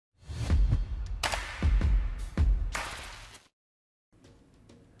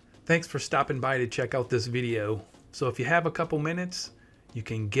Thanks for stopping by to check out this video. So if you have a couple minutes, you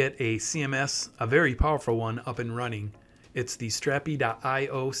can get a CMS, a very powerful one, up and running. It's the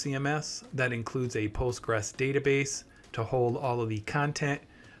Strapi.io CMS that includes a Postgres database to hold all of the content.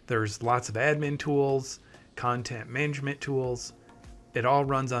 There's lots of admin tools, content management tools. It all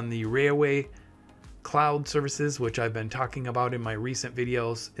runs on the Railway cloud services, which I've been talking about in my recent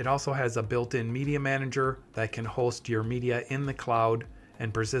videos. It also has a built-in media manager that can host your media in the cloud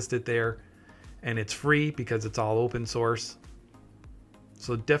and persist it there. And it's free because it's all open source.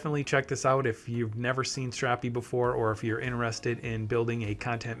 So definitely check this out if you've never seen Strapi before, or if you're interested in building a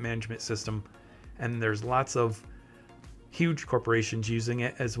content management system. And there's lots of huge corporations using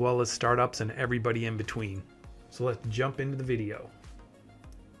it, as well as startups and everybody in between. So let's jump into the video.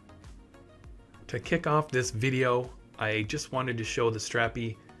 To kick off this video, I just wanted to show the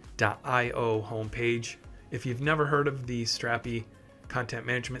Strapi.io homepage. If you've never heard of the Strapi content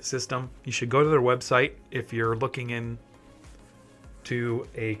management system, you should go to their website if you're looking into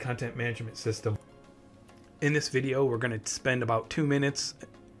a content management system. In this video, we're going to spend about 2 minutes,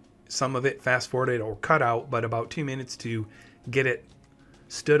 some of it fast forwarded or cut out, but about 2 minutes to get it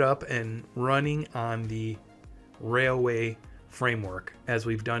stood up and running on the Railway framework, as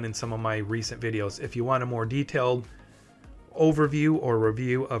we've done in some of my recent videos. If you want a more detailed overview or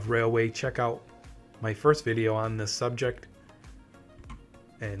review of Railway, check out my first video on this subject.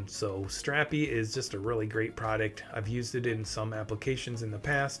 And so Strapi is just a really great product. I've used it in some applications in the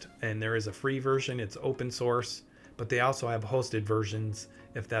past, and there is a free version. It's open source, but they also have hosted versions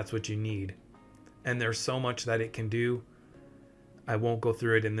if that's what you need. And there's so much that it can do. I won't go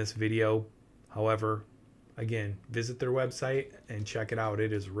through it in this video. However, again, visit their website and check it out.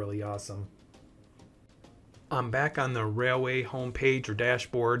 It is really awesome. I'm back on the Railway homepage or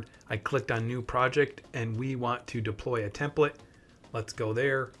dashboard. I clicked on new project and we want to deploy a template. Let's go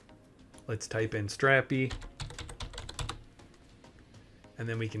there. Let's type in Strapi. And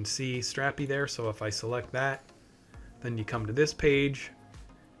then we can see Strapi there. So if I select that, then you come to this page,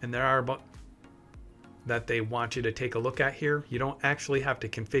 and there are that they want you to take a look at here. You don't actually have to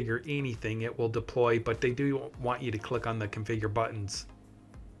configure anything. It will deploy, but they do want you to click on the configure buttons.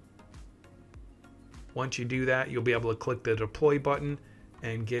 Once you do that, you'll be able to click the deploy button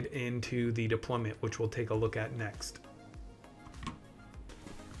and get into the deployment, which we'll take a look at next.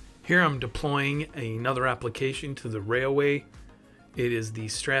 Here I'm deploying another application to the Railway. It is the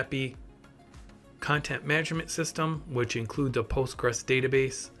Strapi content management system, which includes a Postgres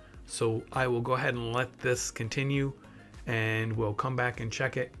database. So I will go ahead and let this continue, and we'll come back and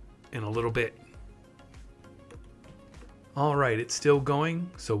check it in a little bit. All right, it's still going,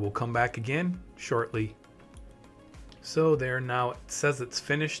 so we'll come back again shortly. So there, now it says it's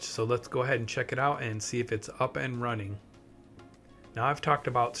finished, so let's go ahead and check it out and see if it's up and running. Now, I've talked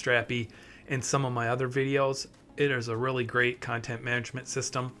about Strapi in some of my other videos. It is a really great content management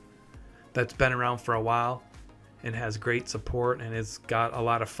system that's been around for a while and has great support and has got a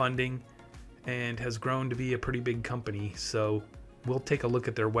lot of funding and has grown to be a pretty big company. So we'll take a look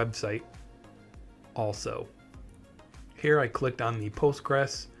at their website also. Here I clicked on the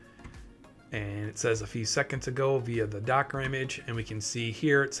Postgres, and it says a few seconds ago via the Docker image, and we can see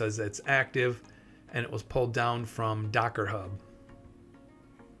here it says it's active and it was pulled down from Docker Hub.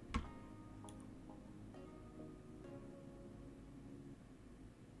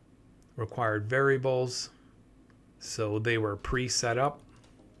 Required variables, so they were pre-set up.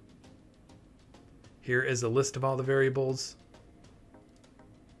 Here is a list of all the variables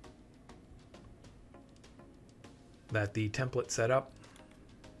that the template set up.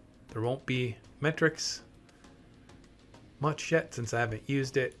 There won't be metrics much yet since I haven't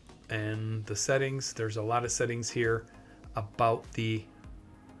used it. And the settings, there's a lot of settings here about the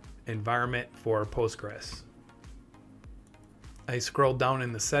environment for Postgres. I scrolled down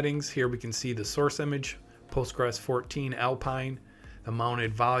in the settings. Here we can see the source image, Postgres 14 Alpine, the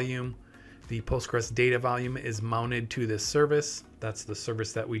mounted volume. The Postgres data volume is mounted to this service. That's the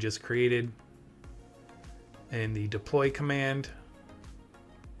service that we just created. And the deploy command.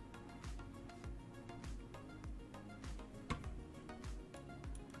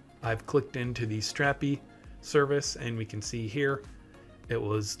 I've clicked into the Strapi service, and we can see here it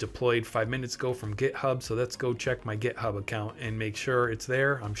was deployed 5 minutes ago from GitHub. So let's go check my GitHub account and make sure it's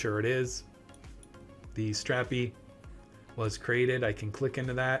there. I'm sure it is. The Strapi was created. I can click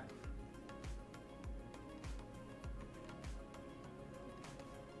into that.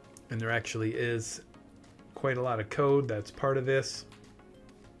 And there actually is quite a lot of code that's part of this.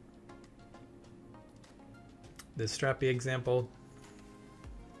 The Strapi example,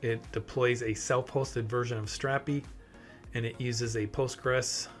 it deploys a self-hosted version of Strapi, and it uses a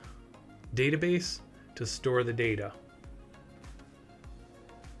Postgres database to store the data.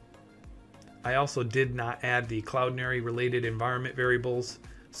 I also did not add the Cloudinary related environment variables,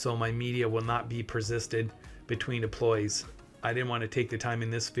 so my media will not be persisted between deploys. I didn't want to take the time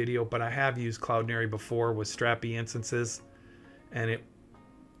in this video, but I have used Cloudinary before with Strapi instances, and it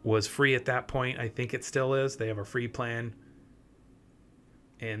was free at that point. I think it still is. They have a free plan.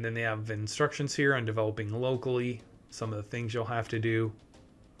 And then they have instructions here on developing locally, some of the things you'll have to do.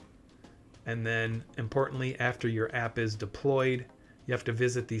 And then importantly, after your app is deployed, you have to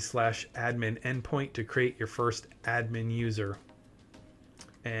visit the /admin endpoint to create your first admin user.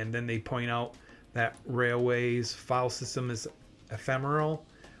 And then they point out that Railway's file system is ephemeral,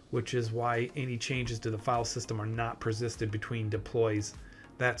 which is why any changes to the file system are not persisted between deploys.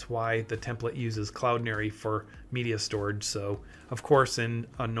 That's why the template uses Cloudinary for media storage. So of course, in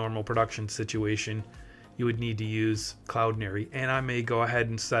a normal production situation, you would need to use Cloudinary. And I may go ahead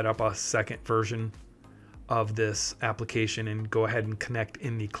and set up a second version of this application and go ahead and connect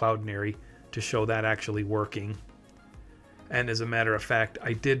in the Cloudinary to show that actually working. And as a matter of fact,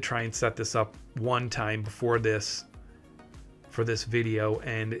 I did try and set this up one time before this for this video,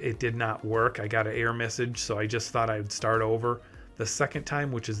 and it did not work. I got an error message, so I just thought I would start over. The second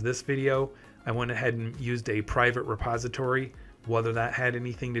time, which is this video, I went ahead and used a private repository. Whether that had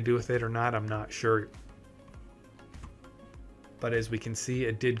anything to do with it or not, I'm not sure. But as we can see,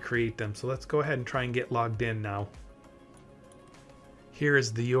 it did create them. So let's go ahead and try and get logged in now. Here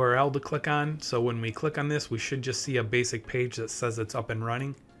is the URL to click on. So when we click on this, we should just see a basic page that says it's up and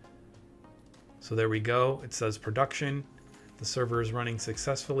running. So there we go. It says production. The server is running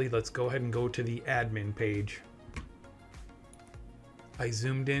successfully. Let's go ahead and go to the admin page. I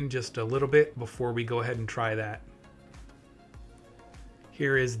zoomed in just a little bit before we go ahead and try that.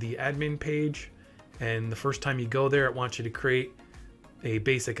 Here is the admin page, and the first time you go there, it wants you to create a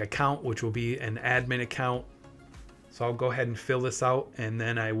basic account, which will be an admin account. So I'll go ahead and fill this out, and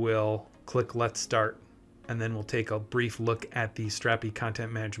then I will click Let's Start, and then we'll take a brief look at the Strapi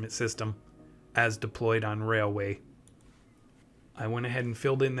content management system as deployed on Railway. I went ahead and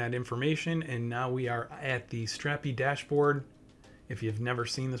filled in that information, and now we are at the Strapi dashboard. If you've never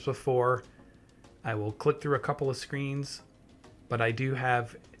seen this before, I will click through a couple of screens, but I do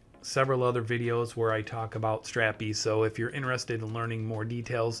have several other videos where I talk about Strapi. So if you're interested in learning more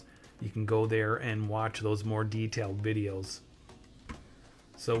details, you can go there and watch those more detailed videos.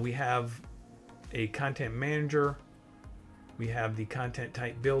 So we have a content manager, we have the content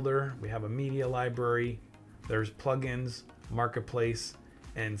type builder, we have a media library, there's plugins, marketplace,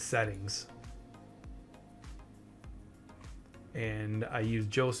 and settings. And I use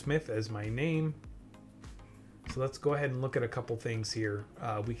Joe Smith as my name. So let's go ahead and look at a couple things here.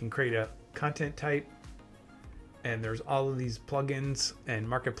 We can create a content type, and there's all of these plugins and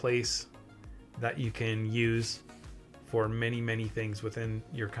marketplace that you can use for many things within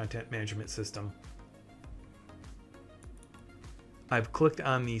your content management system. I've clicked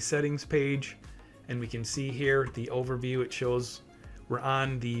on the settings page, and we can see here the overview. It shows we're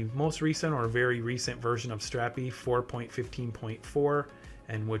on the most recent or very recent version of Strapi 4.15.4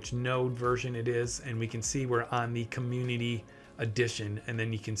 and which node version it is, and we can see we're on the community edition, and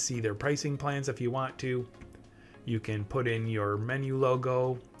then you can see their pricing plans if you want to. You can put in your menu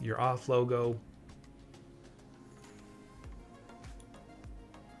logo, your off logo.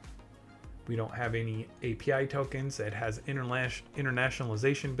 We don't have any API tokens. It has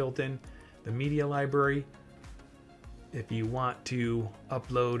internationalization built in. The media library, if you want to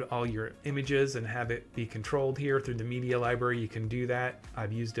upload all your images and have it be controlled here through the media library, you can do that.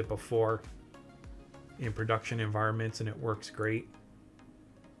 I've used it before in production environments and it works great.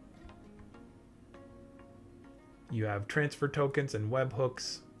 You have transfer tokens and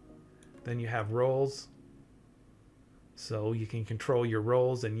webhooks. Then you have roles. So you can control your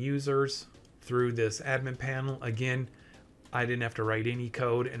roles and users through this admin panel. Again, I didn't have to write any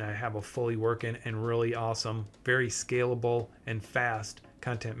code, and I have a fully working and really awesome, very scalable and fast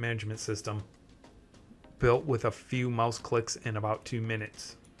content management system built with a few mouse clicks in about 2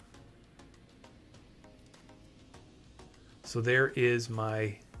 minutes. So there is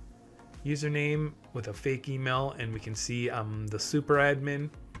my username with a fake email, and we can see I'm the super admin.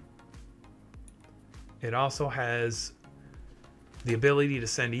 It also has the ability to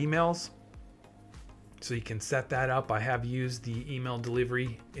send emails, so you can set that up. I have used the email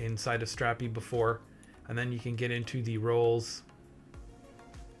delivery inside of Strapi before, and then you can get into the roles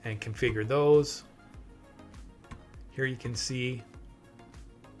and configure those. Here you can see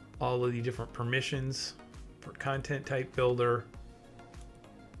all of the different permissions for content type builder,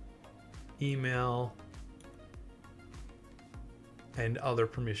 email, and other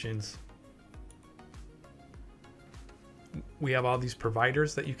permissions we have all these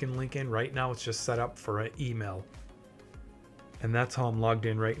providers that you can link in. Right now it's just set up for an email, and that's how I'm logged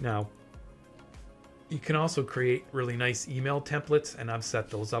in right now. You can also create really nice email templates, and I've set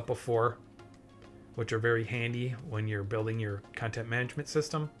those up before, which are very handy when you're building your content management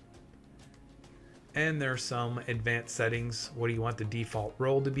system. And there's some advanced settings. What do you want the default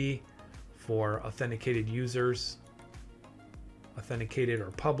role to be for authenticated users, authenticated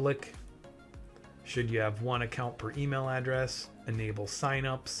or public? Should you have one account per email address? Enable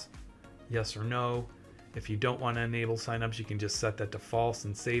signups, yes or no. If you don't want to enable signups, you can just set that to false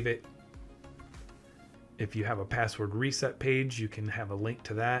and save it. If you have a password reset page, you can have a link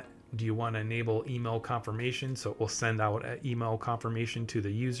to that. Do you want to enable email confirmation, so it will send out an email confirmation to the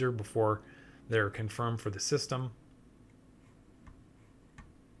user before they're confirmed for the system?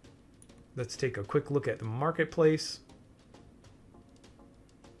 Let's take a quick look at the marketplace.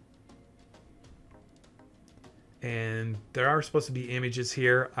 And there are supposed to be images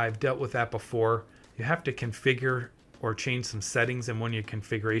here. I've dealt with that before. You have to configure or change some settings in one of your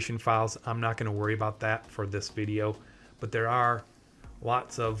configuration files. I'm not going to worry about that for this video, but there are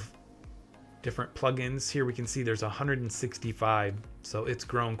lots of different plugins. Here we can see there's 165, so it's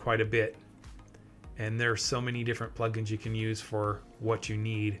grown quite a bit. And there are so many different plugins you can use for what you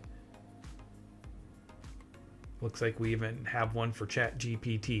need. Looks like we even have one for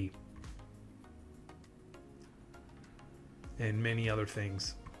ChatGPT and many other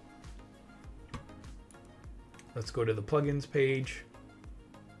things. Let's go to the plugins page.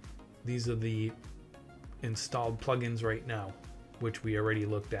 These are the installed plugins right now, which we already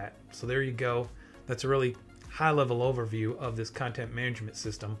looked at. So there you go. That's a really high-level overview of this content management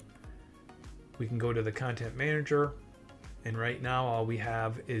system. We can go to the content manager, and right now all we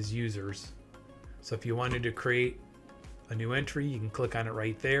have is users. So if you wanted to create a new entry, you can click on it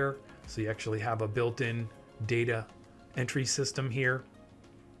right there. So you actually have a built-in data entry system here.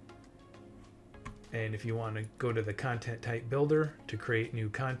 And if you want to go to the content type builder to create new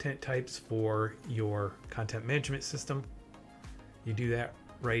content types for your content management system, you do that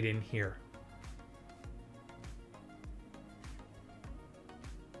right in here.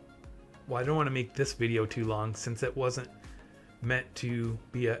 Well, I don't want to make this video too long since it wasn't meant to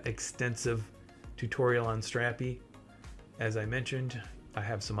be an extensive tutorial on Strapi. As I mentioned, I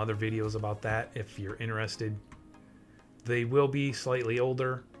have some other videos about that if you're interested. They will be slightly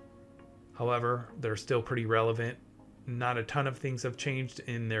older. However, they're still pretty relevant. Not a ton of things have changed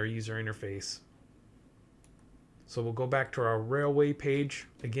in their user interface. So we'll go back to our Railway page.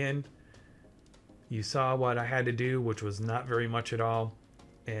 Again, you saw what I had to do, which was not very much at all.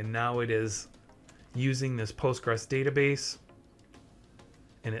 And now it is using this Postgres database.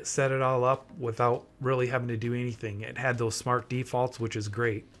 And it set it all up without really having to do anything. It had those smart defaults, which is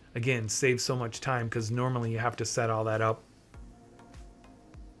great. Again, saves so much time because normally you have to set all that up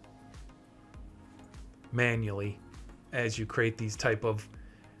manually as you create these type of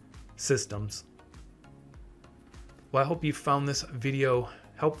systems. Well, I hope you found this video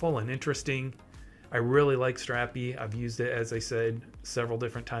helpful and interesting. I really like Strapi. I've used it, as I said, several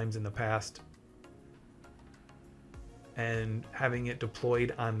different times in the past. And having it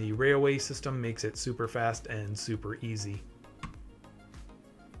deployed on the Railway system makes it super fast and super easy.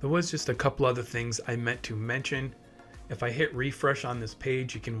 There was just a couple other things I meant to mention. If I hit refresh on this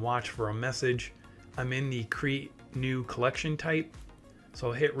page, you can watch for a message. I'm in the create new collection type. So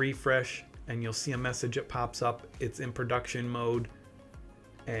I'll hit refresh and you'll see a message that pops up. It's in production mode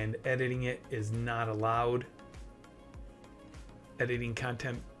and editing it is not allowed. Editing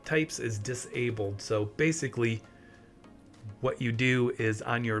content types is disabled. So basically what you do is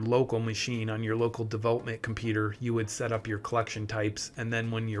on your local machine, on your local development computer, you would set up your collection types, and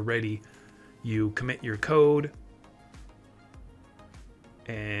then when you're ready, you commit your code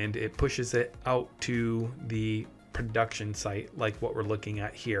and it pushes it out to the production site like what we're looking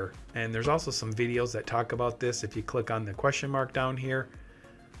at here. And there's also some videos that talk about this. If you click on the question mark down here,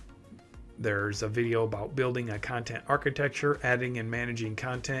 there's a video about building a content architecture, adding and managing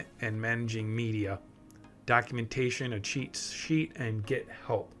content, and managing media, documentation, a cheat sheet, and get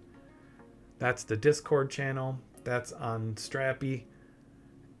help. That's the Discord channel. That's on Strapi,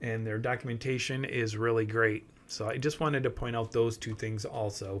 and their documentation is really great. So I just wanted to point out those two things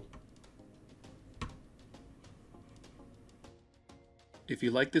also. If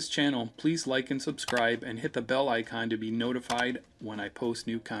you like this channel, please like and subscribe and hit the bell icon to be notified when I post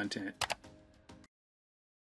new content.